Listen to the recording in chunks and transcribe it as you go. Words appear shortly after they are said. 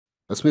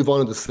Let's move on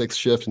to the sixth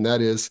shift, and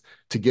that is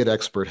to get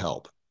expert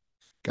help.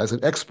 Guys,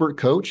 an expert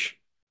coach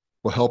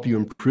will help you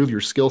improve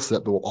your skill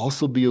set, but will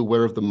also be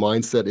aware of the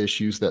mindset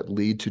issues that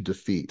lead to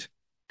defeat.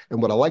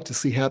 And what I like to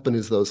see happen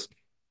is those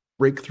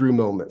breakthrough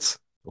moments,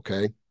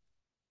 okay?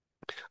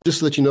 Just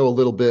so that you know a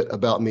little bit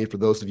about me, for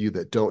those of you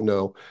that don't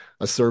know,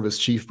 I serve as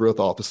Chief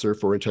Growth Officer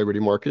for Integrity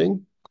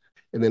Marketing.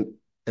 And then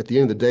at the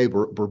end of the day,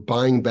 we're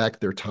buying back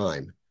their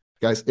time.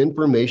 Guys,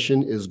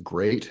 information is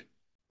great,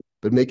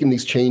 but making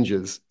these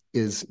changes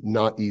is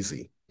not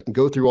easy. I can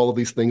go through all of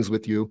these things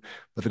with you.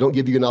 If I don't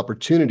give you an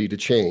opportunity to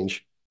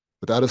change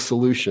without a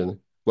solution,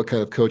 what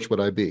kind of coach would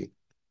I be?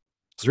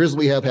 So here's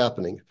what we have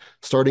happening.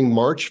 Starting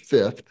March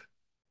 5th,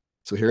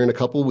 so here in a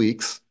couple of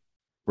weeks,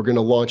 we're going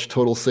to launch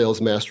Total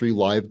Sales Mastery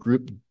live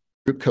group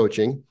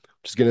coaching,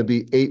 which is going to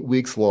be 8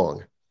 weeks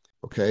long.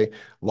 Okay.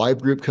 Live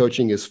group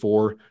coaching is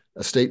for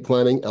estate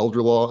planning,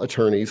 elder law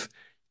attorneys,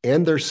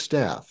 and their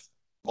staff.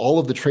 All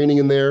of the training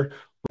in there,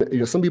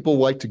 some people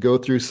like to go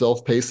through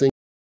self-pacing.